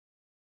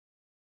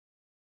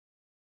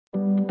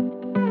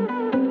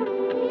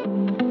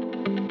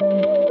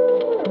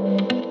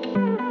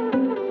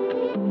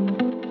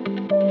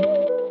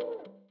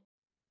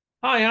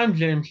Hi, I'm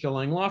James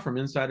Shillinglaw from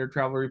Insider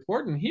Travel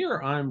Report, and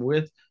here I'm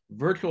with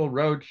virtual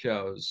road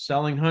shows,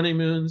 selling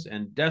honeymoons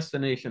and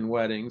destination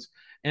weddings.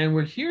 And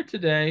we're here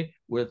today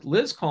with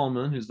Liz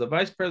Coleman, who's the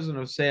Vice President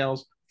of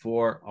Sales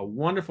for a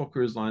wonderful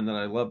cruise line that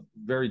I love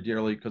very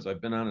dearly because I've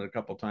been on it a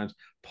couple of times,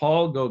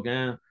 Paul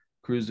Gauguin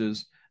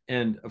Cruises.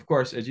 And of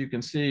course, as you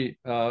can see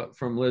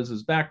from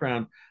Liz's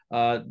background,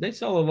 they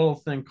sell a little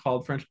thing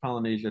called French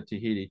Polynesia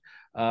Tahiti.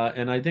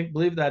 And I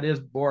believe that is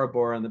Bora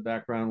Bora in the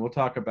background. We'll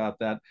talk about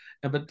that.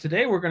 But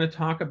today we're going to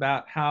talk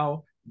about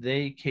how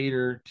they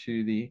cater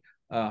to the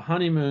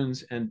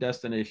honeymoons and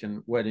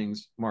destination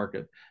weddings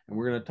market. And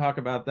we're going to talk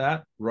about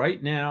that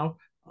right now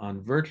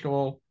on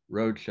virtual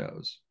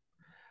roadshows.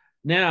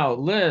 Now,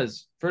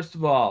 Liz, first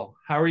of all,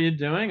 how are you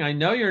doing? I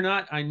know you're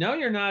not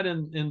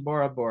in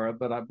Bora Bora,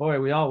 but boy,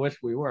 we all wish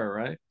we were,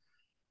 right?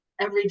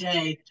 Every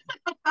day.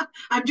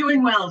 I'm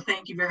doing well,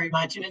 thank you very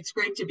much, and it's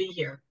great to be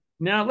here.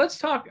 Now, let's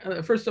talk,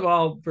 first of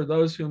all, for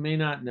those who may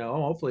not know,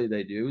 hopefully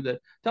they do, that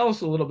tell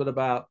us a little bit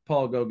about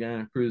Paul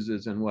Gauguin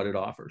Cruises and what it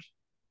offers.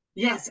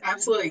 Yes,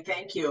 absolutely.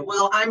 Thank you.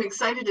 Well, I'm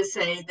excited to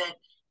say that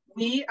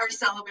we are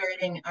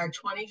celebrating our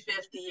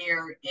 25th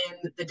year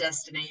in the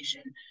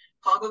destination.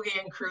 Paul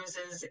Gauguin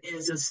Cruises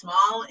is a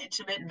small,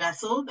 intimate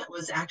vessel that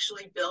was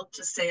actually built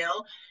to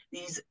sail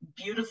these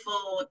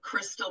beautiful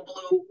crystal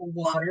blue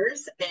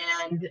waters,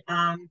 and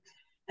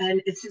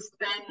it's just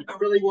been a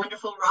really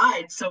wonderful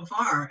ride so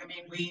far. I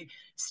mean, we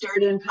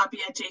started in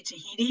Papeete,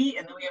 Tahiti,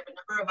 and then we have a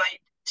number of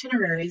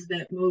itineraries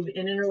that move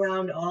in and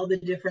around all the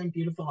different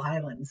beautiful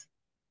islands.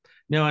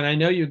 Now, and I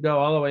know you go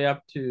all the way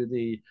up to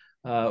the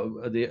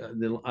islands,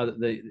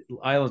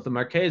 the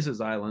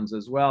Marquesas Islands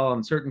as well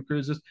on certain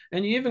cruises,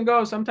 and you even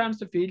go sometimes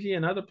to Fiji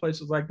and other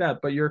places like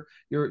that. But your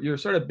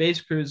sort of base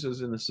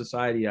cruises in the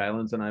Society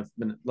Islands, and I've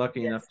been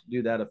lucky enough Yes. to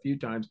do that a few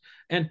times.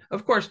 And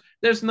of course,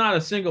 there's not a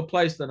single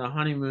place that a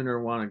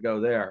honeymooner want to go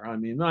there. I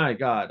mean, my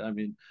God, I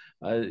mean,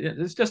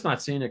 it's just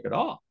not scenic at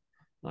all.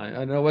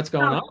 I know what's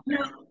going on No,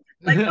 no.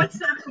 Like, there. what's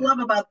not to love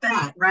about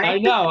that, right? I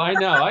know.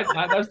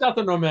 There's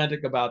nothing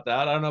romantic about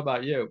that. I don't know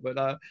about you,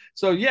 but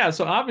so yeah.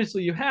 So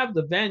obviously, you have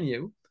the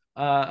venue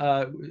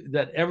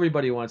that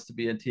everybody wants to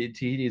be in.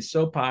 Tahiti is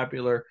so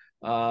popular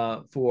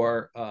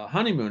for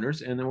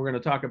honeymooners, and then we're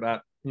going to talk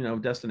about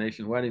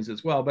destination weddings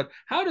as well. But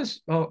how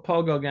does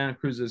Paul Gauguin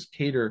Cruises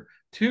cater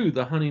to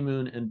the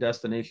honeymoon and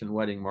destination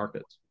wedding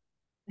markets?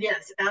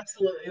 Yes,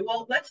 absolutely.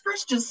 Well, let's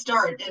first just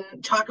start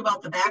and talk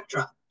about the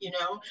backdrop.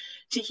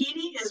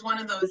 Tahiti is one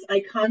of those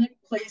iconic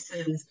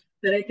places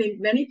that I think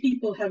many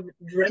people have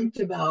dreamt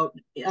about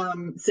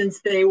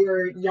since they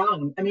were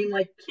young. I mean,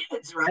 like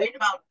kids, right?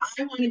 About,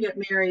 I want to get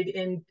married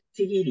in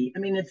Tahiti. I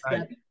mean, it's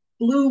Right. the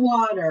blue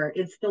water,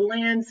 it's the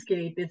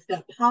landscape, it's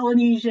that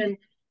Polynesian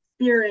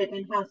spirit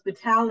and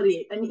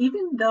hospitality. And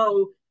even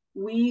though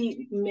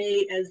we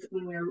may, as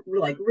when we were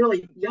like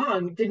really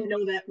young, didn't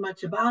know that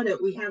much about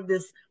it, we have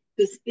this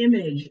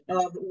image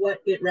of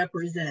what it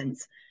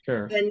represents.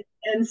 Sure.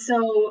 And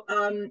so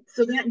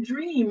that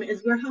dream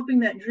is, we're helping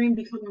that dream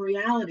become a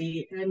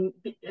reality and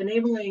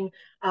enabling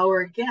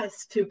our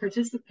guests to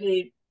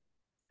participate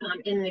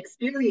in an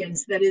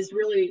experience that is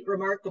really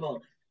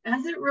remarkable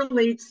as it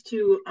relates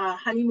to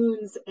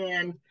honeymoons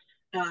and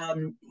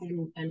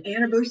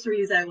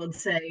anniversaries, I would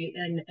say,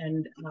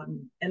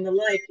 and the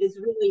like, is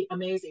really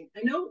amazing.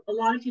 I know a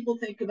lot of people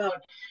think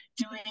about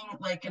doing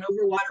like an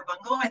overwater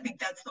bungalow. I think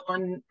that's the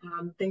one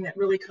thing that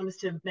really comes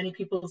to many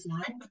people's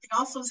mind. But they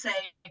also say,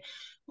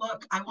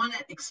 look, I want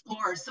to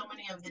explore so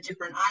many of the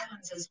different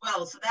islands as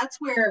well. So that's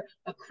where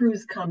a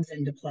cruise comes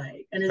into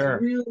play, and is Sure.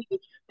 really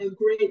a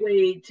great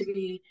way to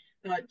be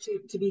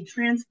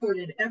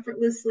transported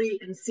effortlessly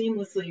and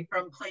seamlessly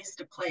from place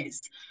to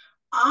place.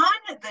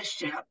 On the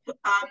ship,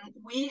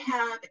 we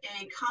have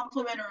a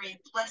complimentary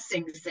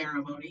blessing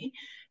ceremony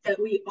that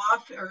we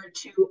offer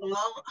to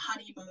all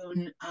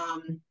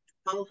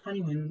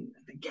honeymoon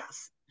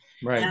guests.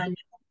 Right. And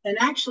and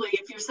actually,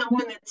 if you're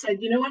someone that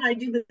said, you know what, I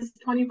did this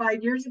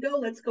 25 years ago,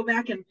 let's go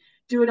back and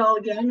do it all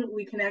again,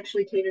 we can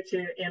actually cater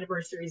to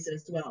anniversaries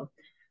as well.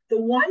 The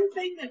one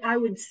thing that I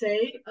would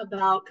say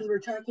about, because we're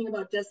talking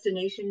about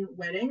destination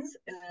weddings,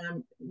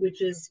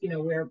 which is,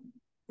 where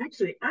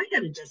actually I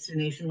had a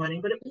destination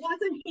wedding, but it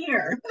wasn't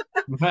here.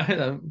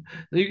 Right.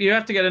 You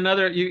have to get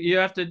another. You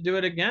have to do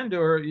it again, to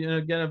or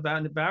get a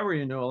vow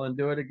renewal and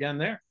do it again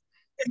there.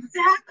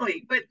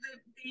 Exactly. But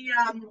the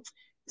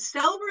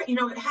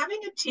celebrate, having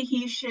a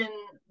Tahitian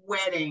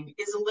wedding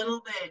is a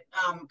little bit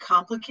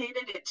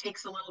complicated. It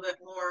takes a little bit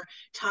more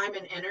time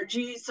and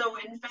energy. So,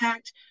 in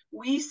fact,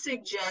 we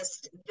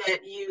suggest that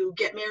you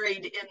get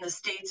married in the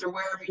States or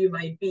wherever you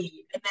might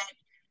be, and then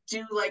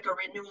do like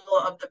a renewal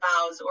of the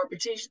vows or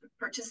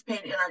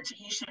participate in our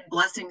Tahitian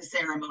blessing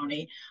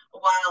ceremony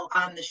while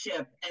on the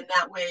ship. And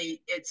that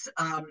way it's,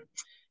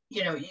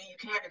 you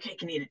can have your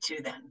cake and eat it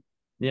too then.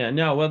 Yeah,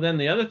 no. Well, then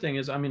the other thing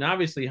is, I mean,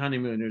 obviously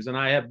honeymooners, and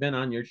I have been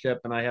on your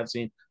ship and I have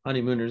seen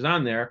honeymooners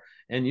on there.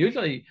 And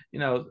usually,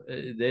 there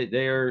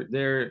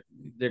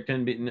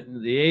can be,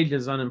 the age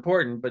is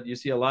unimportant, but you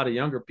see a lot of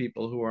younger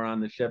people who are on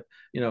the ship,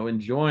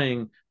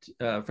 enjoying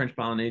French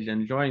Polynesia,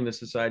 enjoying the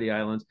Society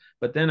Islands.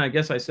 But then I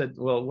guess I said,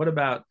 well, what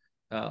about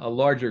a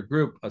larger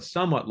group, a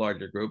somewhat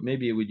larger group?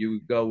 Maybe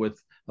you go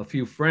with a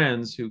few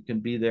friends who can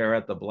be there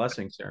at the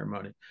blessing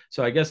ceremony.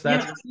 So I guess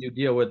that's Yeah. how you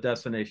deal with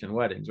destination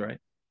weddings, right?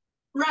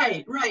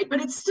 Right, right.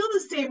 But it's still the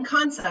same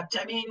concept.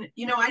 I mean,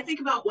 I think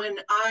about when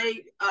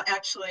I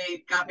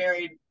actually got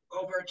married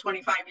over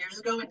 25 years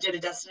ago and did a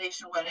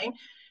destination wedding.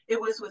 It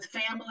was with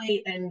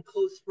family and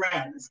close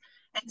friends.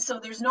 And so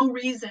there's no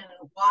reason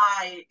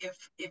why,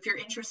 if you're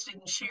interested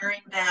in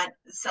sharing that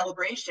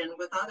celebration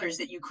with others,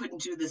 that you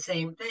couldn't do the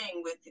same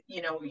thing with,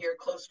 your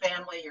close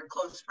family, your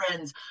close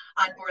friends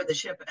on board the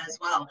ship as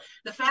well.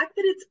 The fact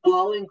that it's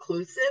all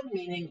inclusive,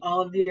 meaning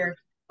all of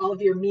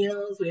your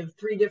meals. We have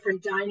 3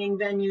 different dining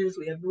venues.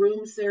 We have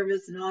room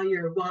service and all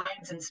your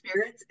wines and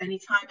spirits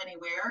anytime,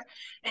 anywhere.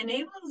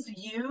 Enables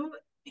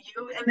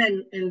and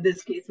then in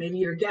this case, maybe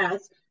your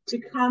guests, to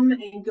come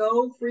and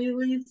go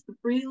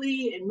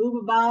freely and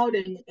move about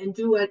and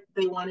do what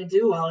they want to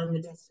do while in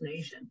the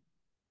destination.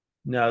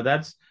 No,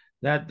 that's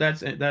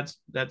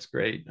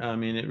great. I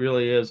mean, it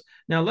really is.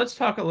 Now let's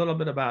talk a little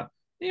bit about,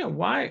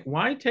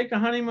 why take a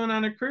honeymoon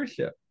on a cruise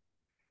ship?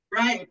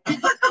 Right.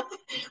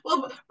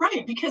 Well,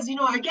 right, because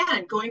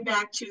again, going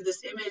back to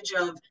this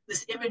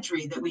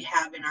imagery that we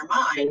have in our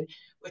mind,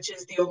 which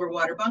is the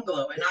overwater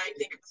bungalow, and I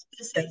think of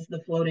this as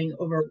the floating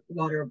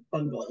overwater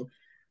bungalow.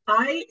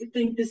 I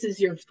think this is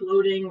your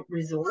floating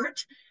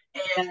resort,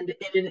 and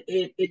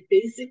it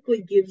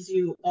basically gives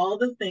you all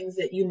the things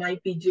that you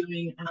might be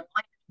doing on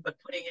land, but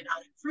putting it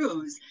on a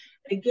cruise.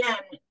 Again,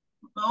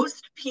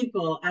 most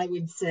people, I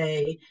would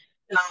say,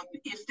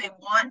 if they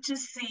want to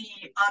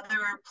see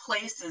other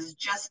places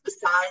just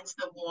besides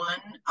the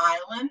one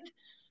island,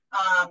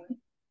 um,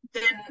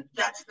 then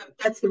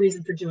that's the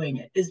reason for doing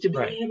it, is to be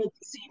Right. able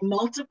to see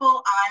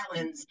multiple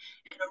islands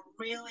in a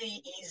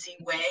really easy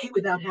way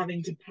without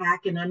having to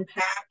pack and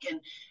unpack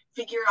and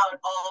figure out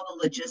all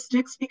the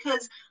logistics.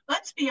 Because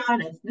let's be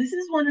honest, this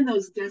is one of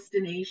those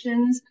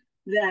destinations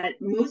that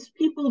most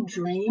people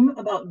dream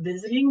about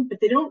visiting, but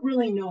they don't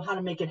really know how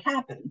to make it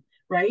happen,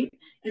 right?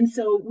 And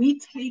so we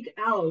take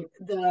out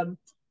the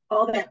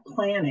all that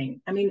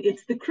planning. I mean,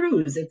 it's the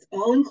cruise, it's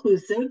all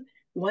inclusive.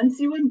 Once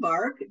you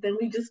embark, then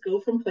we just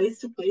go from place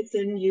to place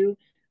and you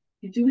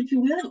do what you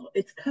will.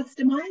 It's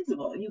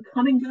customizable. You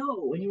come and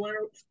go when you want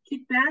to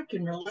kick back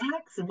and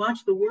relax and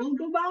watch the world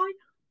go by,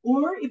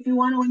 or if you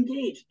want to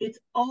engage, it's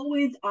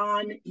always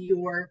on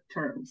your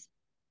terms.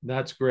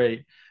 That's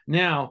great.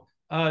 Now,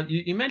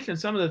 you mentioned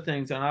some of the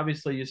things, and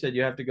obviously you said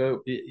you have to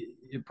go.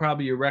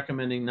 You're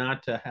recommending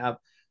not to have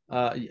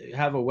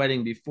a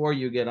wedding before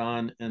you get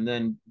on, and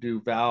then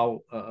do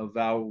a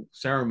vow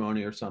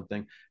ceremony or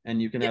something,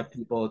 and you can Yeah. have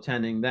people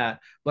attending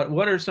that. But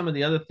what are some of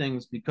the other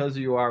things, because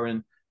you are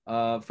in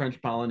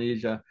French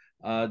Polynesia,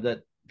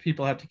 that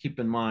people have to keep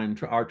in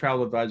mind? Our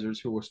travel advisors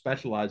who are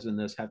specialized in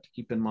this have to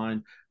keep in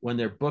mind when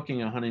they're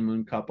booking a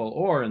honeymoon couple,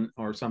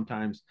 or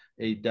sometimes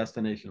a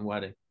destination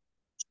wedding.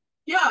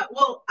 Yeah,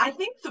 well, I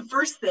think the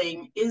first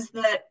thing is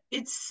that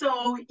it's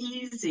so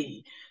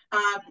easy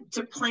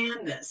to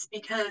plan this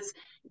because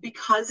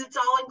it's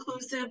all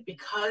inclusive,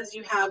 because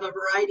you have a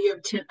variety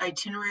of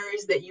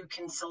itineraries that you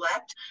can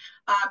select.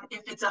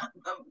 If it's of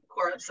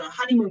course a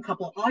honeymoon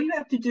couple, all you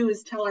have to do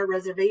is tell our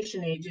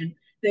reservation agent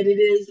that it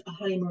is a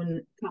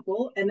honeymoon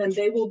couple, and then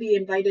they will be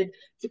invited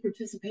to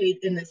participate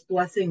in this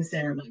blessing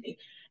ceremony.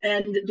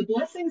 And the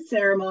blessing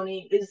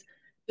ceremony is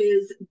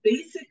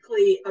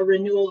basically a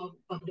renewal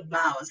of the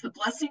vows. The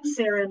blessing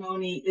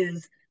ceremony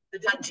is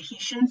done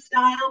Tahitian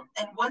style,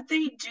 and what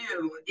they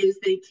do is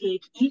they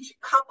take each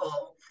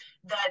couple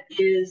that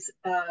is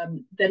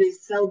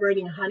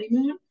celebrating a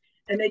honeymoon,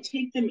 and they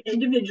take them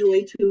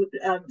individually to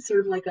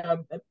sort of like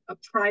a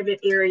private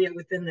area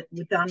within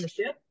the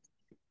ship,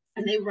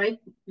 and they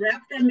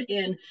wrap them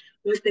in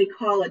what they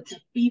call a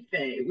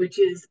tafife, which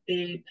is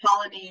a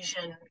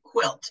Polynesian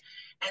quilt,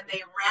 and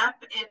they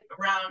wrap it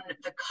around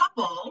the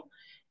couple,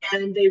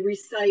 and they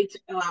recite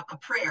a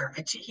prayer,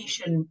 a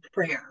Tahitian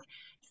prayer.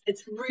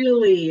 It's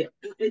really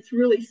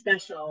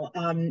special.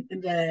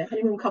 The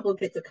honeymoon couple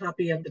gets a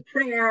copy of the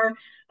prayer,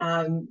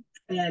 and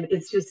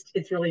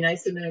it's really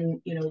nice. And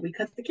then we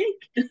cut the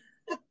cake.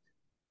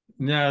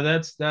 No,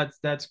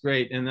 that's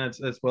great, and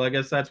that's well, I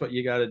guess that's what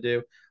you got to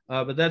do.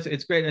 But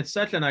it's great. It's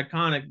such an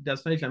iconic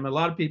destination. I mean, a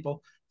lot of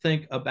people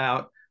think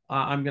about,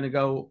 I'm going to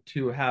go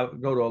to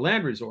a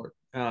land resort,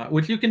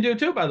 which you can do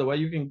too. By the way,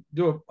 you can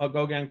do a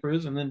Gogan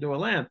cruise and then do a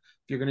land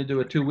if you're going to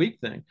do a 2 week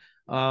thing.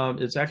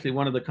 It's actually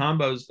one of the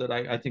combos that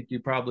I think you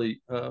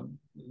probably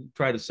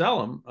try to sell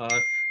them,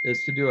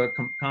 is to do a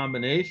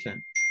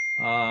combination,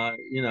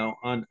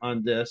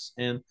 on this.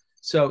 And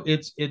so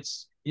it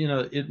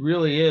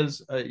really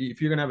is.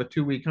 If you're going to have a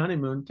 2 week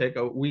honeymoon, take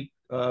a week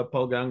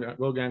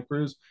Gogan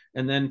cruise,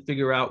 and then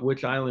figure out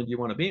which island you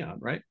want to be on,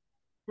 right?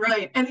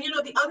 Right. And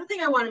the other thing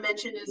I want to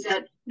mention is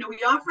that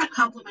we offer a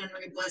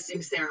complimentary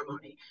blessing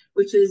ceremony,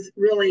 which is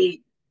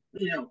really,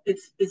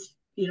 it's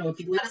if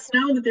you let us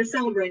know that they're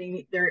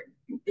celebrating, they're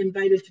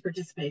invited to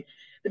participate.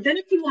 But then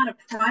if you want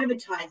to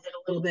privatize it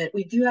a little bit,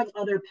 we do have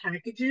other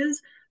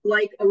packages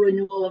like a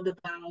renewal of the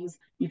vows.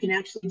 You can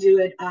actually do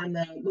it on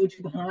the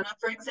Motu Bahana,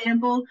 for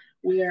example,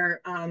 where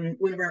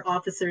one of our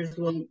officers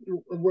will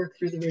work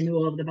through the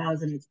renewal of the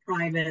vows, and it's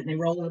private, and they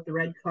roll out the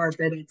red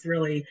carpet. It's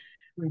really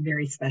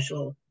very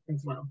special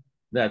as well.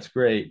 That's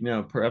great.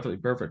 No, perfectly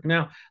perfect.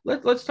 Now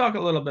let's talk a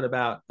little bit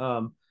about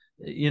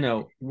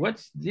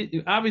what's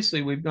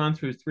obviously we've gone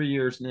through 3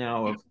 years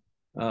now of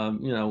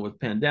with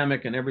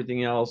pandemic and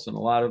everything else, and a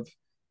lot of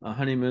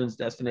honeymoons,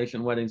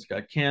 destination weddings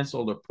got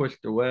canceled or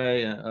pushed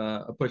away,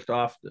 pushed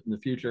off in the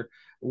future.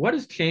 What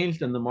has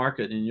changed in the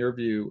market, in your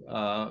view,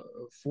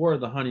 for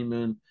the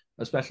honeymoon,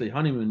 especially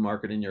honeymoon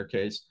market in your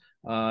case,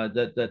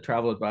 that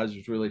travel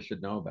advisors really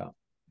should know about?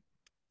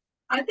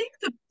 I think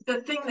the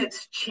thing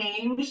that's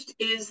changed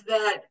is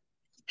that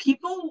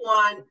people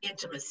want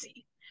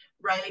intimacy,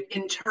 right?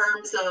 In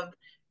terms of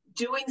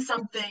doing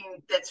something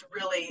that's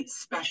really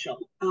special,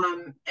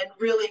 and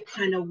really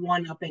kind of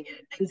one-upping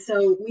it. And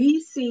so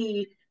we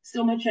see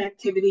so much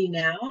activity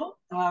now,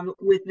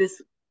 with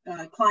this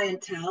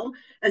clientele,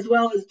 as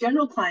well as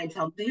general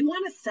clientele. They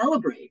want to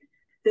celebrate.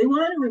 They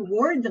want to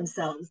reward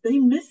themselves. They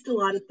missed a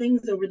lot of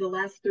things over the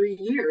last 3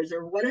 years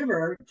or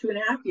whatever,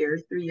 2.5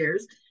 years, 3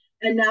 years.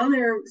 And now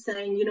they're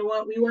saying, you know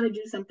what, we want to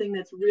do something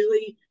that's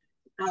really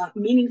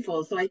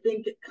meaningful. So I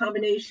think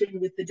combination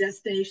with the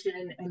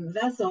destination and the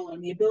vessel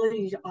and the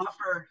ability to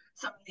offer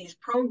some of these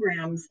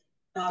programs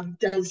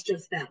does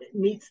just that. It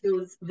meets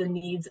the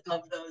needs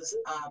of those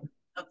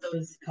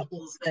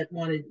couples that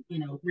want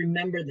to,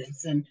 remember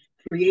this and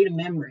create a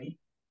memory.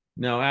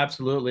 No,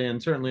 absolutely,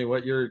 and certainly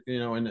what you're,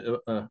 in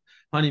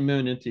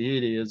honeymoon in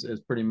Tahiti is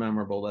pretty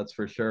memorable. That's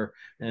for sure.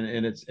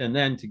 And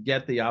then to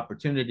get the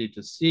opportunity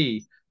to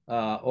see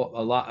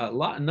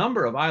a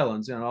number of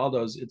islands and all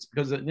those. It's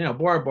because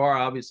Bora Bora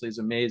obviously is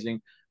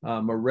amazing,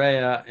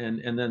 Moorea,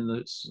 and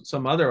then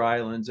some other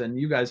islands. And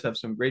you guys have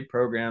some great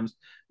programs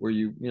where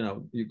you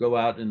go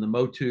out in the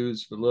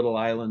Motus, the little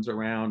islands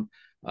around.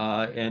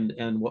 And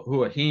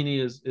Huahine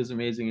is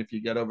amazing if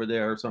you get over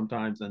there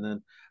sometimes, and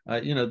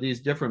then these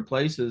different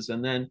places,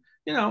 and then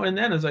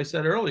as I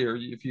said earlier,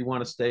 if you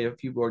want to stay a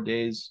few more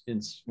days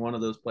in one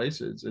of those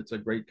places, it's a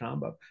great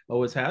combo.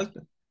 Always has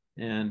been,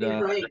 and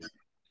right.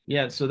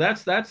 yeah, so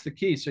that's the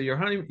key. So your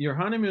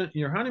honeymoon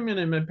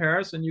in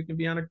Paris, and you can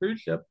be on a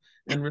cruise ship,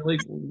 and really,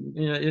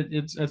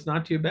 it's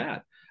not too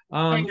bad.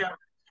 I know.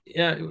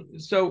 Yeah.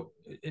 So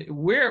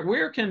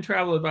where can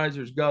travel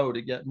advisors go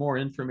to get more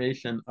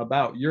information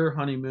about your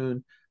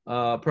honeymoon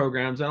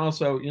programs, and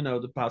also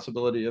the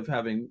possibility of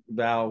having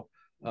vow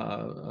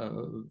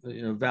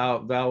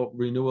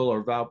renewal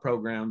or vow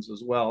programs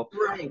as well?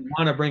 Right.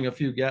 Want to bring a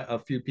few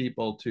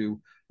people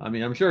to. I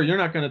mean, I'm sure you're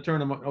not going to turn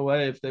them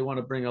away if they want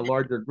to bring a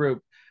larger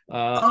group.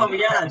 Oh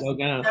yes,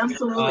 Again,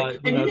 absolutely.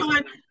 And you know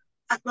what?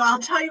 Well, I'll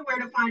tell you where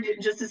to find it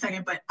in just a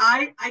second. But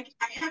I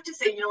have to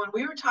say, when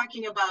we were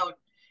talking about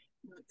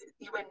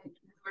when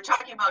we're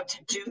talking about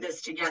to do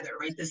this together,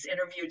 right? This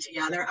interview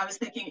together, I was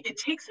thinking it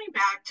takes me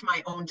back to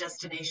my own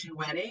destination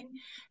wedding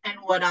and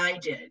what I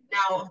did.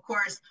 Now, of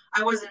course,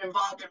 I wasn't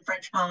involved in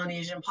French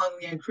Polynesian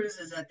Polynesian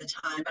cruises at the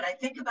time, but I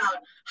think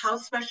about how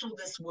special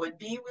this would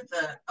be with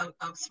a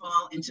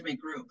small,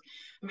 intimate group.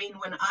 I mean,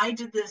 when I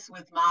did this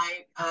with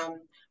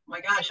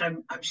my gosh,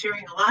 I'm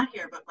sharing a lot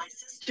here, but my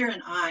sister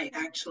and I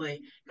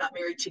actually got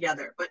married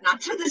together, but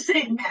not to the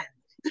same men.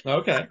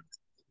 Okay.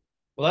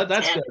 Well,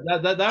 that's good.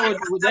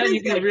 That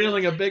you'd be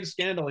revealing a big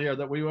scandal here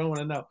that we want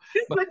to know.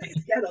 But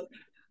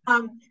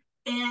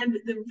and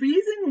the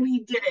reason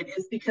we did it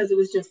is because it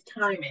was just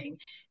timing,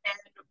 and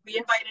we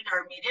invited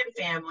our immediate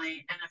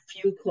family and a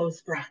few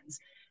close friends.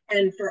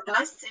 And for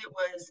us, it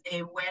was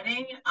a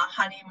wedding, a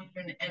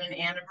honeymoon, and an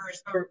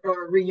anniversary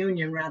or a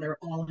reunion, rather,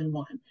 all in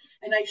one.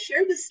 And I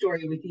shared this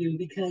story with you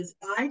because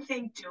I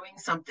think doing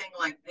something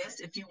like this,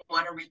 if you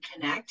want to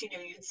reconnect,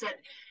 you said,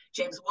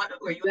 James,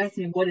 or you asked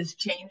me what has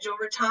changed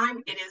over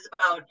time? It is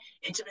about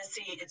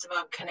intimacy. It's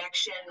about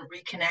connection,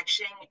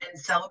 reconnection, and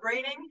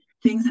celebrating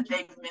things that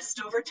they've missed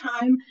over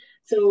time.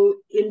 So,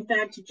 in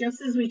fact,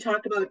 just as we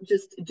talk about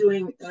just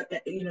doing,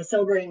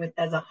 celebrating with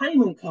as a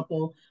honeymoon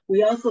couple,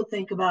 we also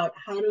think about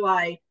how do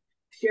I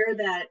share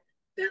that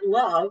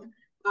love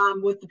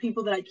with the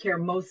people that I care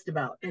most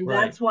about, and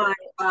right. That's why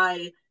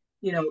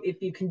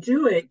if you can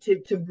do it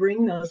to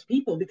bring those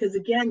people, because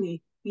again,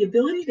 the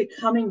ability to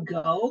come and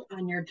go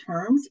on your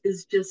terms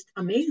is just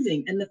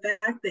amazing. And the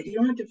fact that you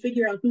don't have to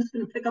figure out who's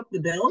going to pick up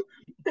the bill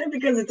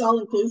because it's all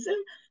inclusive,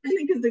 I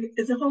think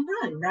is a home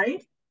run,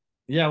 right?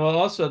 Yeah, well,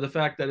 also the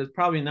fact that it's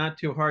probably not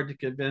too hard to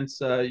convince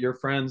your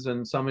friends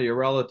and some of your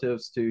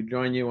relatives to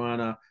join you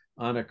on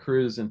a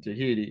cruise in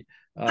Tahiti,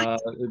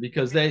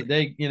 because they're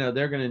going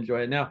to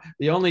enjoy it. Now,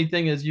 the only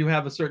thing is you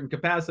have a certain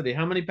capacity.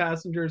 How many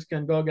passengers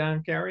can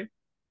Gogan carry?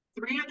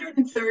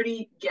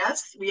 330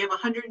 guests. We have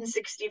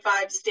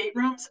 165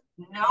 staterooms,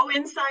 no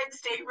inside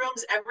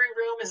staterooms. Every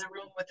room is a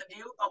room with a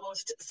view.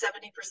 Almost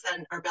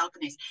 70% are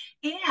balconies.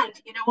 And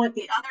you know what?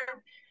 The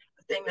other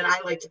thing that I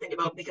like to think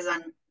about, because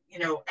I'm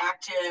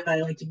active. I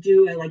like to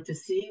do. I like to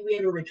see. We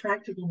have a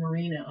retractable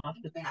marina off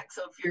the back.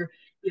 So if you're,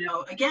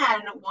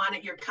 again,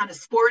 you're kind of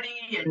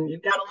sporty and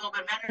you've got a little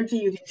bit of energy,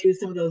 you can do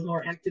some of those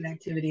more active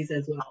activities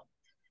as well.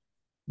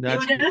 You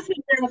That's would ask me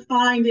where to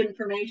find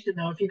information,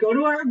 though. If you go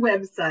to our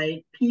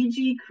website,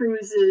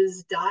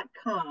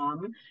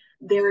 pgcruises.com,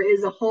 there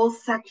is a whole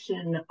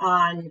section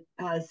on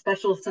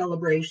special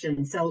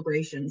celebration.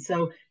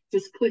 So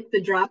just click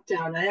the drop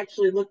down. I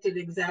actually looked at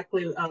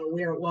exactly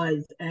where it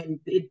was, and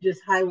it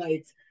just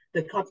highlights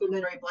the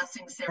complimentary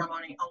blessing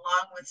ceremony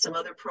along with some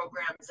other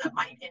programs that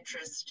might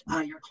interest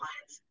your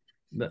clients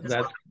as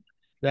well.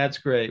 That's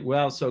great.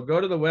 Well, so go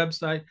to the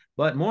website,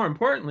 but more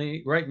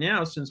importantly, right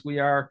now, since we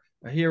are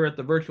here at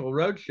the virtual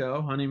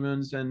roadshow,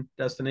 Honeymoons and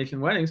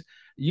Destination Weddings,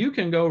 you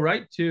can go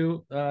right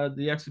to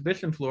the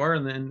exhibition floor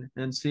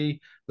and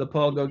see the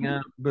Paul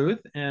Gauguin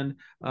booth. And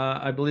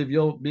I believe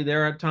you'll be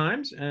there at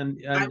times.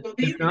 And I will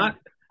be if not,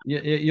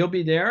 you'll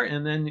be there.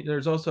 And then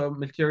there's also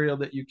material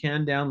that you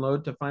can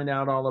download to find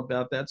out all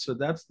about that. So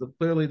that's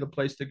clearly the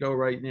place to go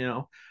right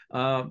now.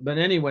 But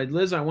anyway,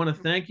 Liz, I want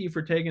to thank you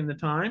for taking the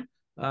time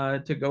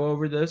to go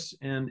over this,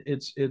 and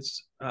it's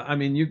I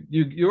mean,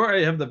 you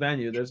already have the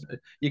venue.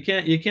 You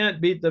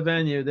can't beat the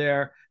venue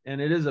there, and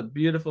it is a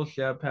beautiful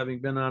ship,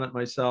 having been on it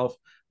myself,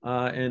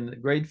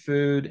 and great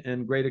food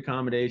and great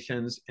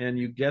accommodations, and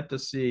you get to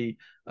see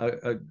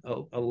a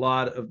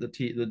lot of the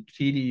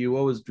Tahiti you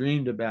always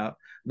dreamed about.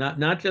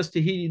 Not just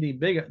Tahiti,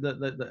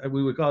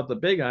 we would call it the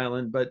Big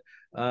Island, but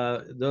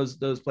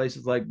those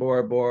places like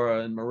Bora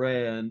Bora and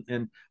Moorea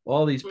and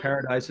all these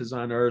paradises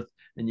on Earth.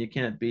 And you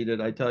can't beat it,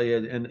 I tell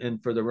you.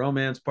 And for the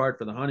romance part,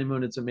 for the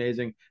honeymoon, it's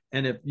amazing.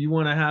 And if you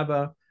want to have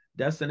a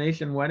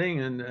destination wedding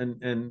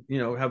and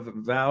have a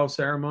vow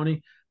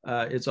ceremony,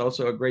 it's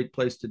also a great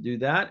place to do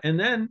that. And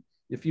then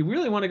if you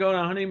really want to go on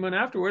a honeymoon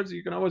afterwards,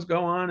 you can always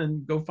go on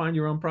and go find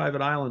your own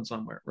private island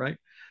somewhere, right?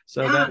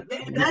 So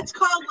that's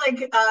called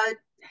like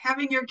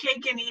having your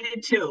cake and eat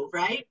it too,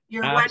 right?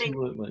 Your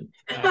absolutely, wedding.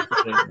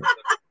 absolutely.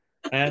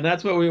 And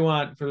that's what we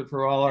want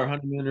for all our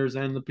honeymooners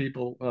and the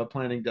people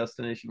planning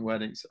destination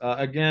weddings.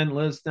 Again,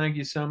 Liz, thank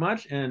you so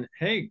much. And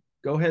hey,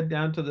 go head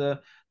down to the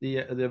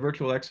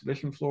virtual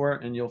exhibition floor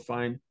and you'll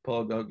find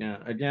Paul Gauguin.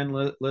 Again,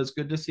 Liz,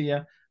 good to see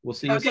you. We'll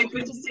see you Okay, soon.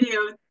 good to see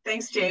you.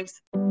 Thanks,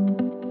 James.